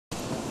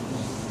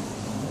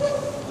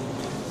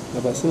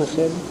بس أنا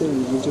خير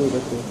الفيديو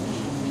ده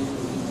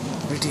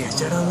بدي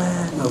أجرب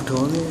أو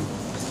توني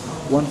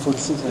 146. Just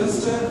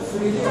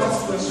free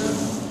last question.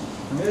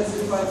 Yes,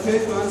 if I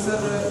fail to answer,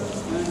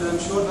 and I'm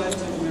sure that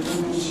you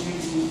don't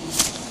initiate me.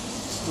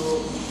 So,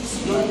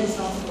 security is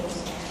not close.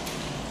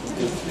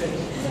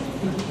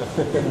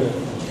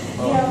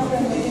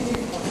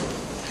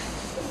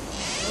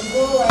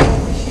 Go, I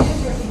appreciate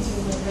your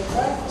teaching me, but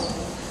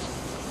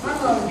I'm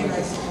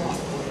organized.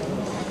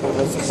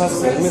 بس خلاص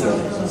نعملها.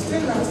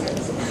 Still not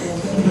satisfied.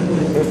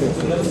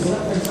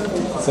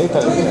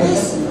 سيطر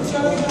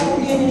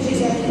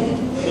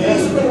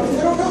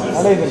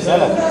على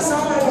رسالة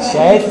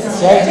شاهد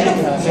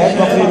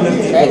بقري من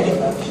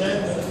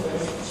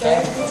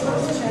شاهد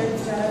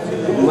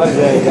مرة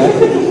جاي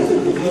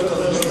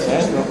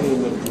شاهد بقري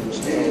من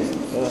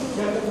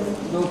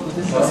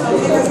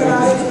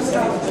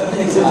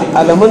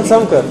على من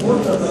سمكر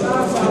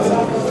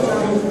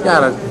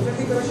यार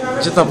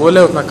जितना बोले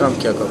उतना काम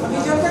किया करो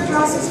जब तक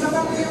classes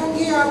खत्म नहीं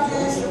होंगी आप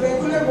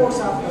रेगुलर बोर्ड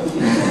साफ करो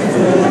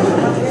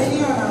नहीं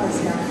होना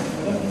वैसे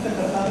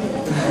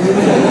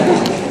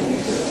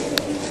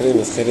خير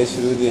مسخرة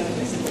شروع دي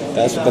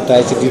تاسو پتا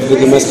ہے چې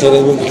دې مسخرة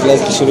مې په کلاس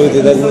کې شروع دي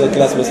دا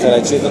کلاس مسخرة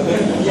چي ده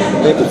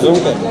دې په زوم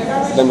ته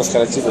دا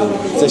مسخرة چي ده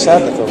څه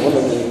شاته کوم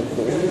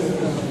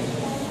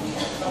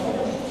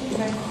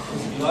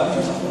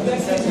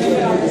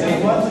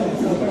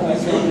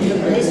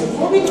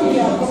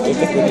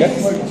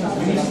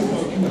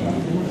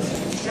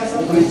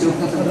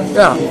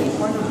يا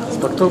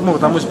مكتوب مو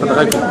مش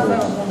بتغير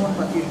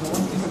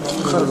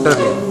خرب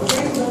دغري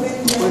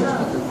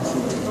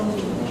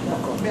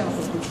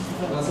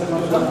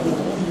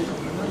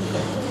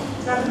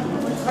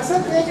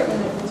असद नहीं करना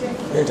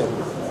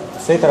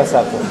सही तरह से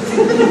आपको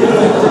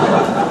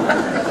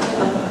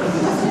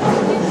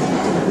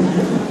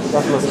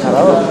बस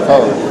مسخرة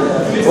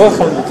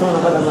وخم بتونا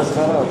بلا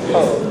مسخرة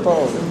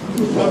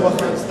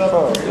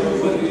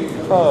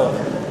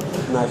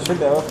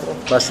ناشدة أخرى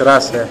بس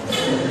راسه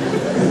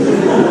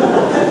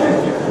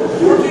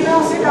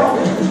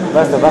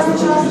بس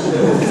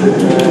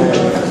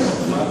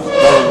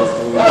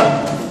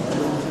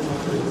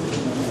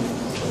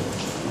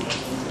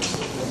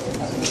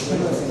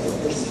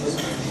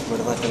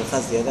مرات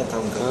الخاص زيادة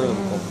كم كم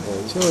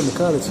شو اللي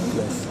كانت في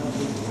الكلاس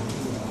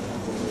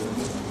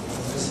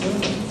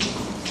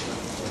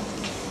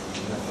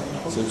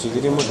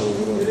سمشي مو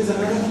There is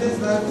another place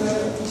that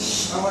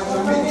our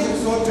vitamin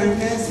capsule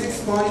contains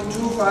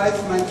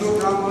 6.25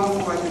 microgram of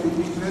vitamin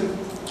B12.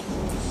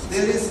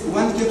 There is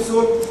one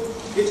capsule,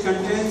 it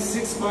contains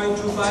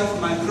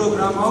 6.25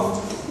 microgram of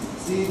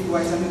the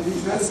vitamin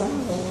B12.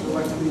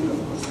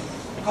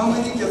 How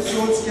many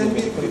capsules can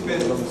be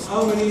prepared?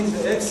 How many is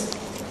the X?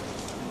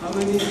 How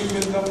many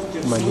B12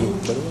 capsules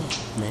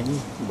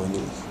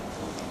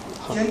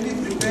can be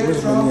prepared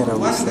from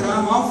 1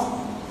 gram of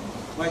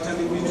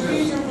vitamin B12?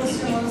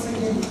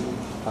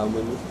 How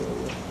many?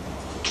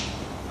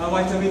 A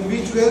vitamin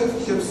B12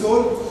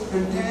 capsule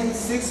contains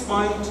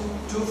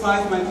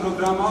 6.25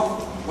 microgram of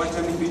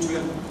vitamin B12.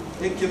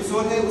 एक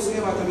capsule है उसके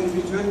vitamin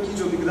B12 की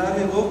जो मिकदार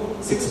है वो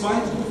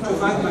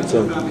 6.25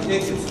 microgram है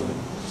एक capsule.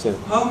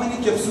 How many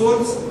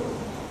capsules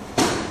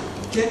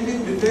can be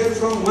prepared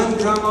from 1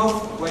 gram of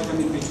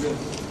vitamin B12?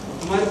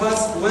 हमारे पास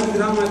 1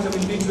 gram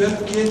vitamin B12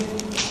 के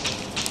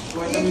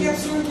एक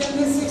कैप्सूल के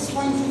अंदर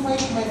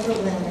 6.25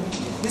 माइक्रोग्राम है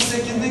इससे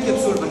कितने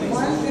कैप्सूल बनेंगे?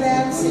 1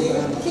 ग्राम से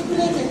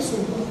कितने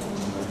कैप्सूल?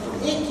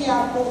 एक ही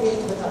आपको वेट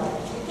बताओ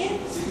ठीक है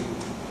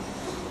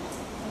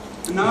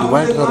Now we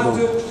Divide will कर not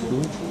दो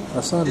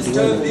आसान disturb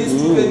divide these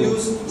two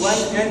values y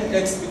and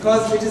x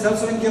because it is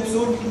also in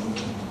capsule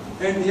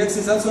and the x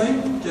is also in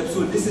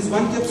capsule. This is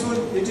one capsule,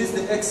 it is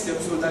the x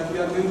capsule that we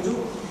are going to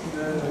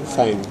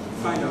Fine.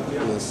 find out.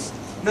 Yeah. Yes.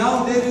 Now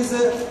there is a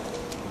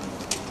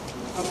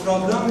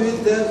problem with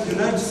the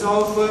units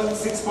of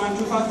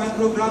 6.25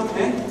 microgram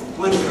and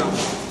 1 gram.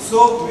 So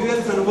we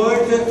will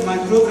convert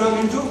microgram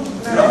into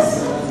grams.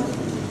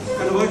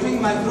 Converting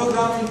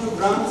microgram into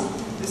grams,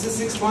 this is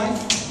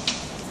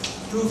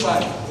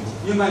 6.25.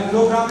 ये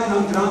microgram है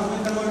हम ग्राम में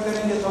convert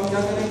करेंगे तो हम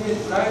क्या करेंगे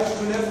right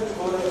to left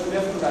और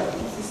लेफ्ट टू राइट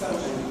इस तरह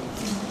से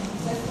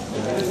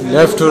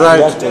left to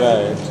right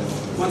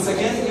once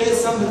again place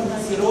some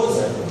zeros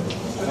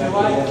to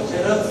divide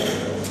errors.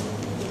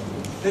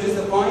 There is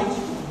the point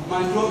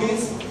micro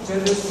means 10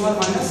 raised to the power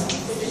minus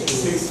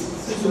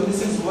 6. So this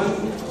is 1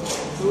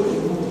 2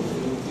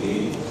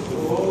 3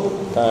 4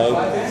 5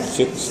 and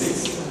 6.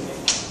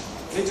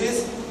 It is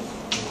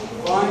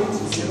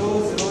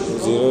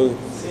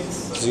 0.0006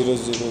 0 0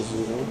 0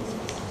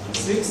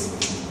 6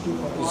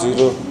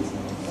 0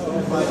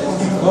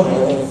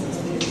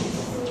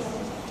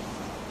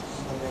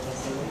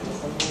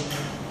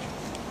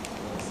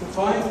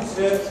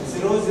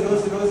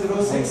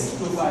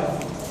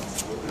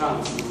 0.0000625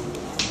 grams.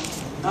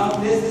 Now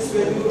place this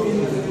value in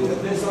the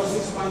place of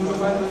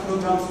 6.25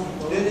 micrograms.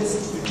 There is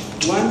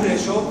one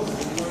ratio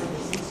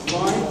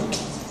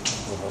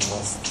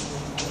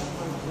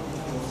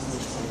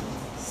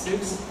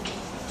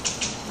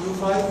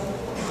 0.625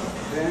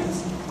 grams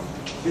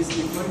is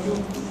equal to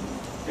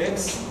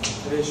X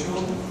ratio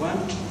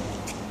 1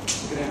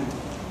 gram.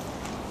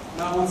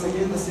 Now once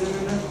again the same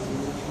method,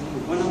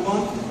 1 upon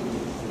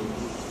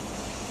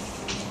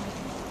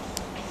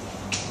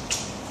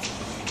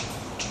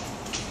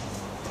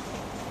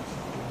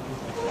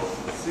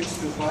 6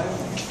 to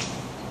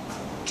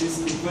 5 is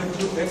equal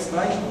to X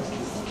by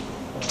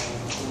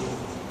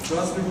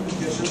cross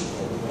multiplication.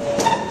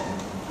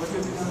 What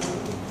will be the answer?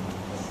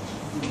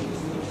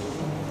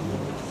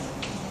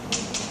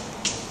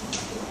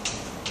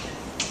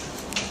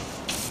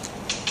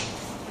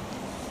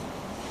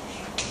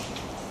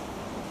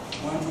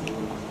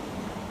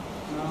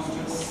 Now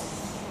just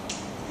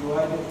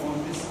divide it on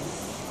this.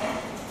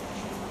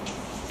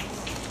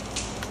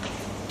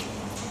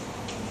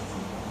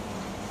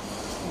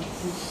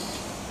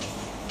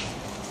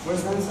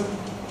 What's the answer?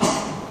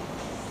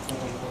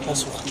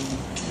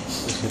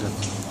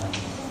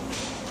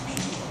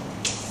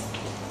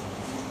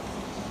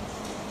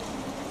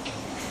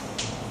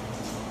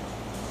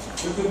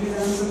 What will be the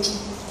answer?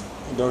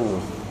 I don't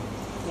know.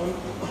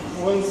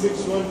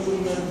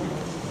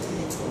 16129.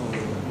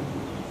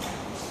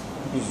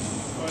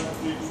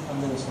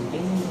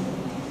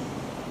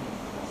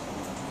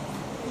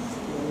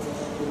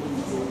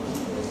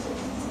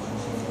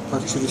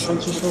 Parçalışan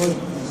çeşit var.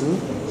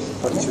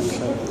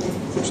 Parçalışan.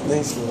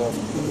 Neyse var.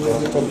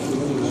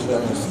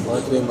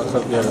 बहुत ही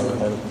मतलब क्या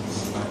लगा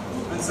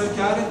Answer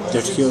क्या है?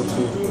 Jet की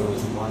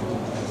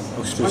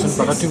और station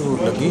पकड़ती वो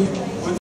लगी